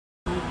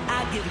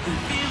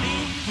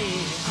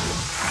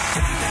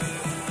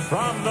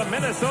From the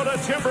Minnesota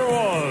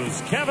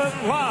Timberwolves,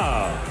 Kevin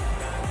Love.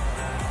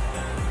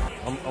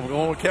 I'm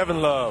going with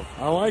Kevin Love.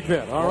 I like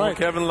that. All right.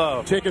 Kevin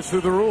Love. Take us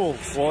through the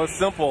rules. Well, it's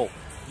simple.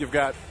 You've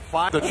got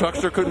 5. The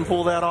Chuckster couldn't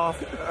pull that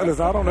off.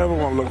 Listen, I don't ever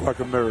want to look like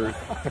a nerd.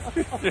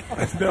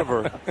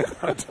 Never.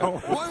 I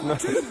don't. 1,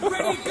 2,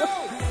 ready, go!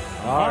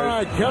 All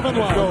right, Kevin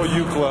Love. Go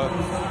UCLA.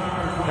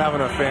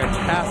 Having a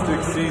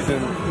fantastic season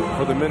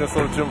for the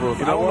Minnesota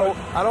Timberwolves.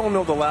 I don't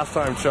know the last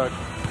time, Chuck,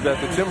 that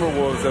the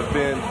Timberwolves have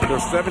been, they're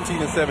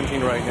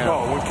 17-17 right now.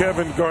 Oh, when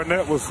Kevin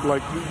Garnett was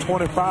like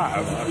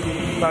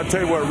 25. I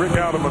tell you what, Rick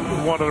Adelman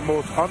is one of the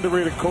most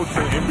underrated coaches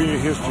in NBA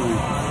history.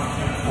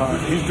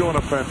 He's doing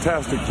a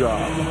fantastic job.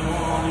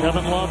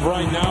 Kevin Love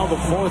right now, the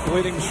 4th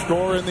leading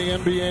scorer in the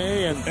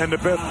NBA. And the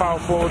best power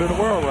forward in the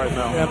world right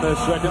now. And the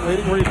 2nd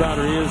leading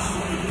rebounder. He is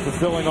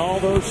fulfilling all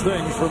those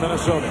things for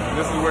Minnesota. And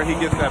this is where he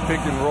gets that pick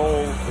and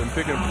roll and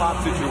pick and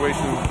pop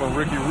situation from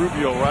Ricky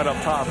Rubio right up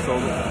top. So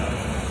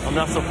I'm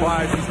not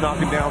surprised he's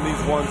knocking down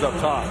these ones up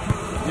top.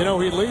 You know,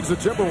 he leads the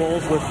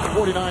Timberwolves with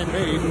 49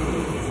 made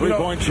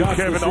three-point shots.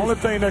 Kevin, the only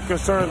thing that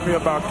concerns me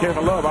about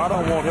Kevin Love, I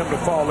don't want him to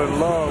fall in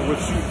love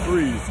with shooting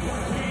threes.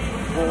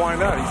 Well, why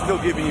not? He's still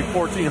giving you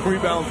 14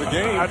 rebounds a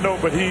game. I know,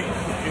 but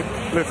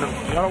listen,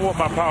 I don't want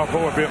my power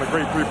forward being a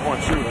great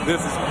three-point shooter.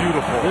 This is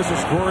beautiful. This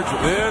is gorgeous.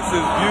 This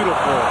is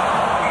beautiful.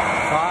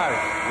 Tied.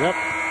 Yep.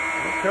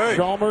 Okay.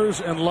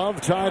 Chalmers and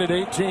Love tied at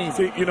 18.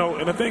 See,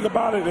 and the thing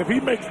about it, if he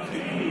makes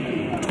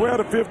 12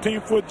 to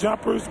 15-foot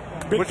jumpers,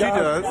 which he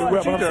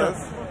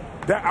does.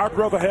 I'd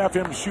rather have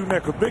him shooting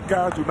that because big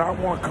guys do not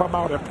want to come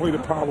out and play the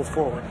power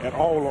forward at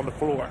all on the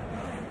floor.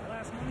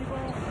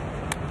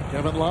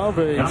 Kevin Love,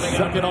 a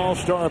 2nd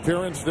All-Star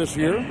appearance this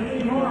year,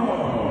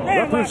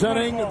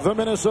 representing the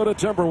Minnesota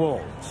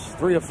Timberwolves.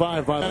 3 of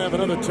 5 by have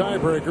another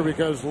tiebreaker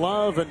because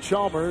Love and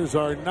Chalmers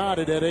are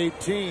knotted at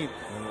 18.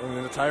 And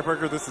in the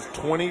tiebreaker, this is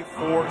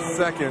 24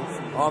 seconds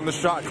on the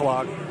shot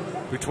clock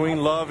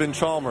between Love and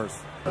Chalmers.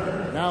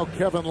 Now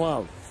Kevin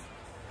Love.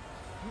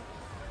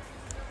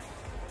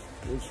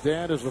 His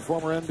dad is the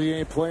former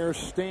NBA player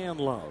Stan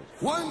Love.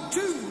 1,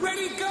 2,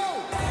 ready, go!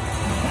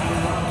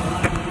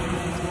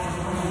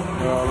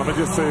 Let me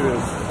just say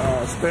this.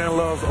 Stan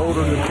Love's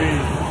older than me,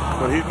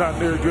 but he's not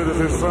near as good as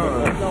his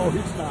son. No,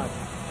 he's not.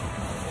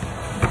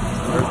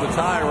 There's the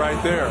tie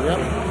right there. Yep.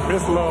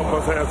 Miss Love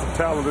must have some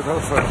talent in her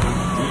family.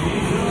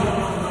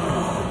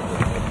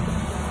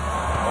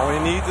 All he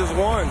needs is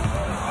one.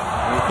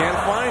 He can't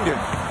find it.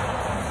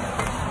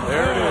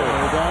 There it is.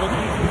 He got it.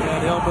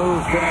 And he'll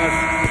move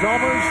past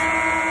Chalmers.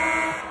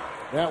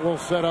 That will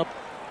set up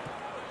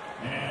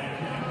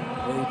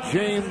a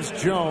James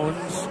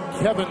Jones,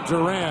 Kevin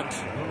Durant,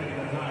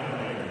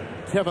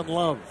 Kevin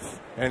Love.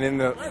 And in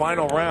the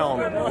final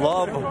round,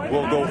 Love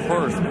will go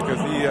first because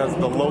he has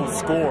the low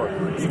score.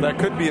 So that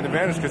could be an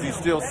advantage because he's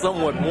still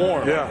somewhat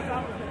warm. Yeah.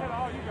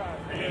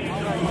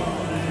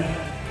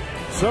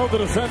 So the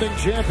defending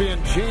champion,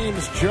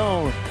 James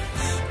Jones,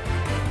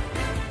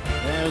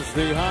 has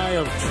the high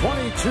of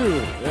 22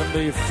 in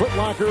the Foot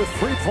Locker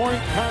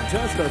three-point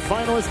contest. Our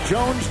finalists,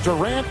 Jones,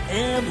 Durant,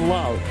 and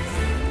Love.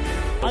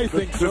 I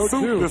think so,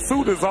 too. The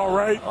suit is all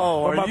right.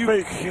 Oh, are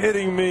you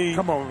kidding me?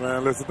 Come on,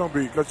 man. Listen,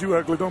 because you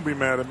ugly, don't be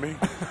mad at me.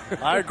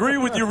 I agree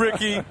with you,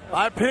 Ricky.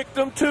 I picked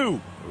him, too.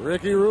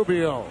 Ricky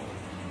Rubio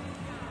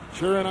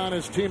cheering on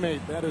his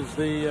teammate. That is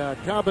the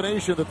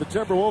combination that the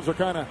Timberwolves are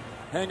kind of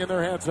hanging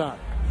their hats on.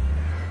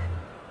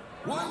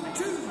 1,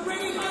 2,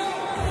 ready, go!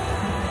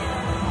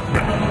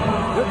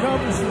 Here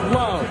comes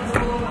Love.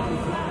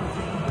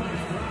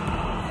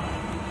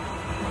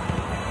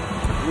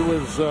 He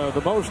was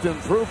the most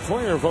improved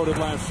player voted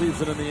last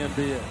season in the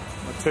NBA.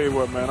 I tell you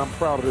what, man, I'm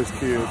proud of this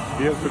kid.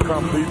 He has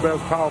become the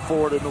best power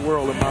forward in the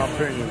world, in my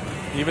opinion.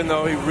 Even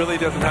though he really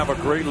doesn't have a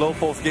great low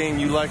post game,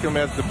 you like him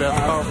as the best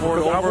power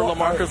forward over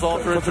LaMarcus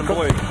Aldridge and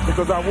Blake.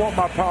 Because I want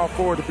my power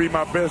forward to be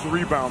my best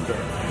rebounder.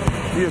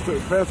 He is the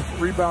best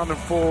rebounding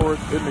forward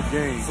in the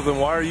game. So then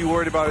why are you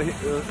worried about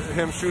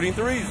him shooting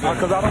threes?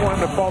 Because I don't want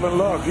him to fall in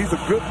love. He's a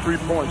good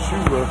three-point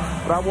shooter,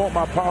 but I want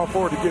my power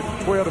forward to get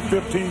 12 to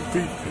 15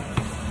 feet.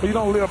 But you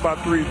don't live by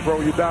threes, bro.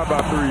 You die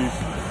by threes.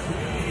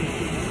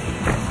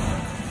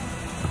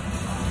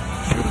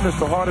 Shooting is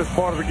the hardest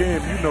part of the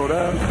game. You know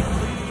that.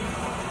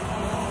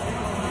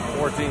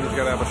 14 is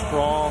going to have a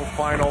strong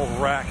final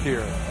rack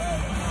here.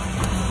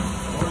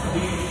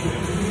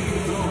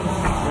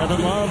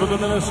 Kevin Love of the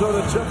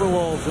Minnesota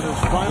Timberwolves in his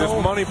final.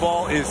 This money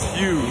ball is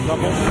huge.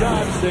 Couple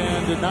shots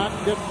and did not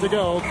get to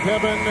go.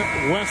 Kevin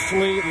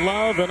Wesley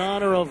Love in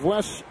honor of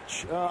Wes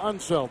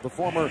Unseld, the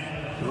former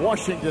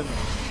Washington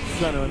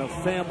center and a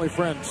family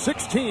friend.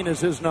 16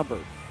 is his number.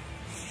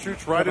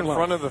 Shoots right in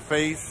front of the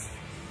face,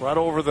 right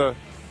over the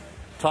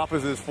top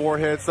of his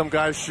forehead. Some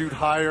guys shoot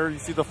higher. You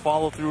see the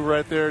follow through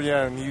right there.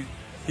 Yeah, and he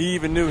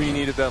even knew he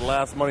needed that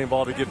last money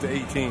ball to get to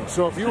 18.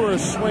 So if you were a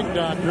swing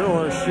doctor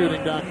or a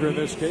shooting doctor in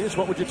this case,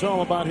 what would you tell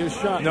him about his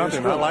shot?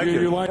 Nothing. I like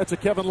it. That's a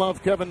Kevin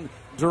Love, Kevin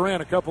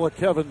Durant. A couple of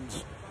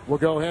Kevins will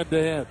go head to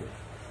head.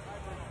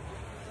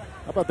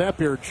 How about that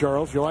beard,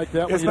 Charles? You like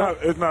that one?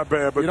 It's not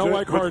bad. But you don't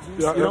like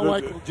Harden's? Do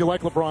you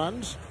like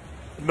LeBron's?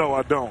 No,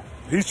 I don't.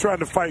 He's trying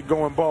to fight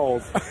going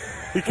bald.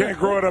 He can't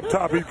grow it up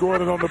top. He's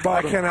growing it on the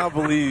bottom. I cannot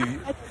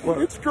believe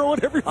it's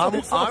growing every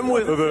place. I'm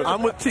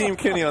with Team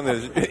Kenny on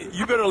this.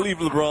 You better leave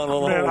LeBron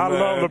alone. Man, I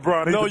love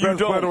LeBron. He's the best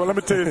player. Let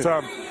me tell you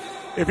something.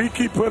 If he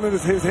keep putting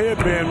his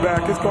headband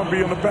back, it's going to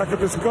be on the back of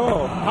his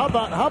skull. How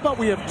about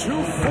we have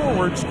two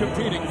forwards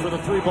competing for the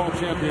three-ball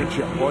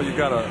championship? Well, you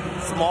got a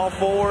small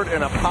forward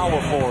and a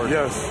power forward.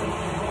 Yes.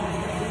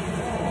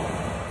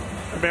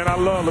 Man, I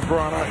love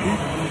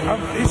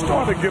LeBron. He's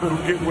starting to get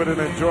with it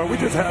and enjoy. We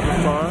just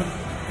having fun.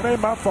 It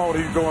ain't my fault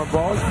he's going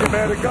bald. Get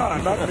mad at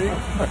God, not me.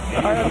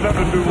 I had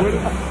nothing to do with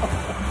it.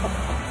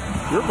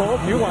 You're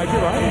bold. You like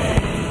it,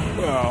 right?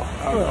 Well,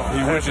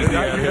 he wishes he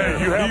had hair.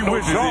 You have no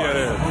choice.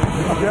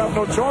 You have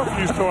no choice when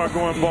you start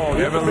going bald.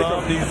 Kevin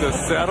Love needs to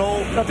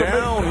settle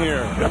down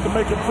here. You have to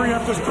make a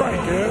preemptive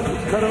strike,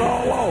 man. Cut it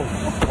all off.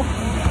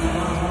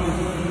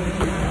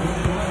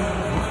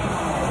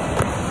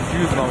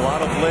 He's using a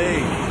lot of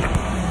leg.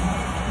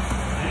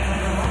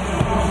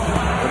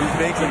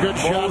 Making a good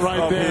shot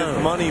right there.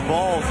 His money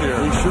balls here.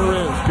 He sure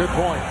is. Good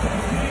point.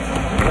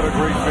 What a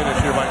great finish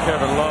here by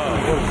Kevin Love.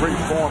 What a great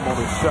form on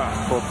his shot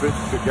for a big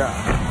guy.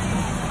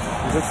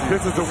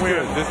 This is a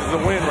win. This is a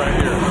win right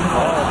here.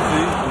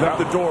 Oh, see, left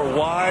the door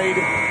wide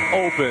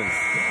open.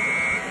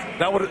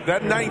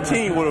 That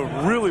 19 would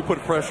have really put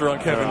pressure on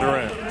Kevin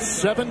Durant.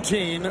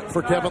 17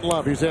 for Kevin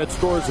Love. He's had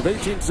scores of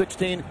 18,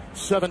 16,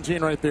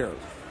 17 right there.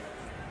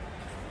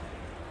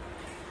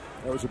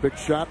 That was a big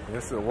shot.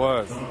 Yes, it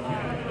was.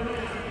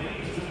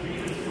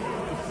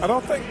 I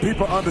don't think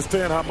people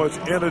understand how much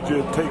energy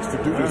it takes to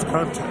do this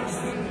contest.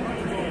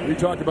 We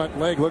talked about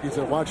leg. Look, he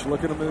said, watch,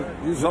 look at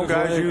him. Some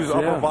guys use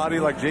upper body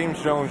like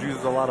James Jones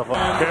uses a lot of.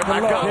 I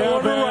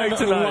got one right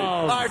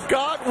tonight. I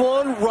got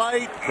one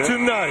right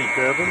tonight.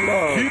 Kevin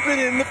Love. Keep it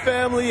in the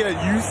family at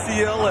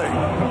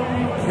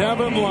UCLA.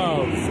 Kevin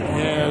Love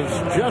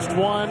has just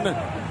won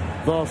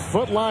the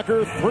Foot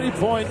Locker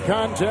three-point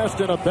contest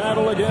in a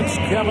battle against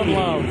Kevin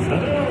Love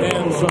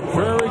and some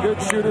very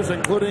good shooters,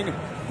 including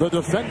the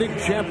defending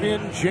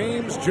champion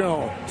James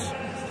Jones.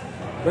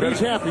 But he's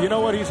happy. You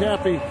know what? He's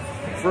happy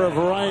for a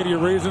variety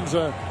of reasons.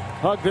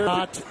 Hug there.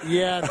 Not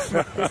yet.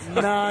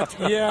 Not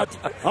yet.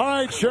 All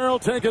right,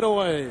 Cheryl, take it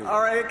away.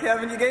 All right,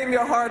 Kevin, you gave me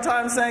a hard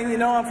time saying, you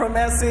know, I'm from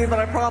SC, but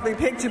I probably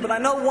picked you. But I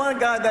know one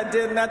guy that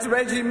did, and that's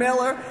Reggie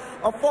Miller.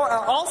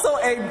 Also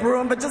a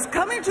Bruin, but just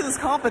coming to this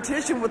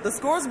competition with the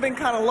scores being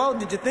kind of low,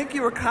 did you think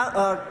you were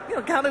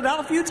counted out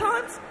a few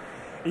times?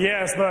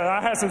 Yes, but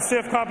I had some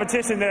stiff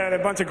competition there and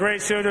a bunch of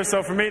great shooters,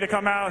 so for me to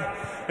come out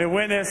and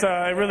win this,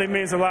 it really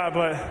means a lot.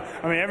 But,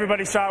 I mean,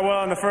 everybody shot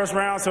well in the first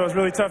round, so it was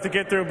really tough to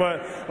get through.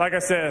 But, like I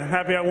said, I'm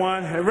happy I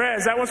won. And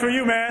Rez, that one's for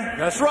you, man.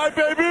 That's right,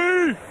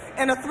 baby!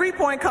 In a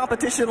three-point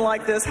competition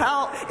like this,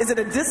 how is it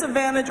a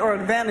disadvantage or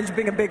advantage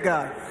being a big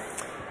guy?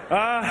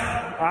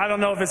 I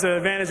don't know if it's an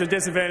advantage or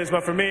disadvantage,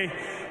 but for me,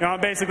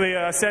 I'm basically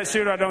a set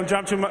shooter. I don't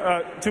jump too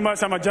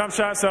much on my jump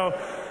shot, so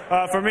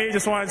for me,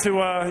 just wanted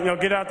to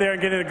get out there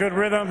and get in a good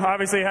rhythm.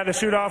 Obviously, had to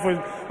shoot off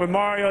with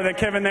Mario and then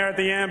Kevin there at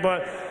the end,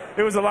 but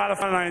it was a lot of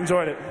fun and I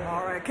enjoyed it.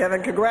 All right,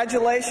 Kevin,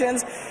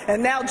 congratulations.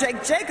 And now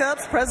Jake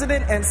Jacobs,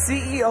 President and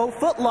CEO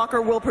Foot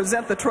Locker, will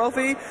present the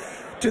trophy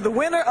to the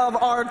winner of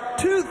our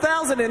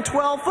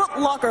 2012 Foot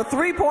Locker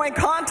three-point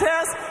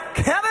contest,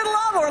 Kevin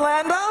Love,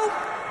 Orlando.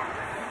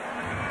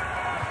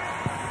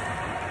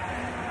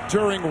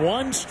 During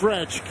one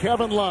stretch,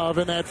 Kevin Love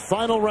in that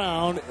final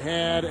round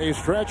had a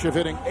stretch of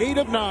hitting 8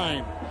 of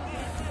 9.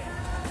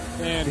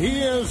 And he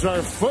is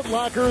our Foot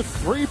Locker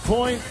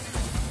three-point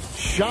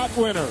shot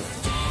winner.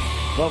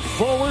 The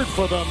forward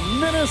for the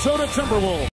Minnesota Timberwolves.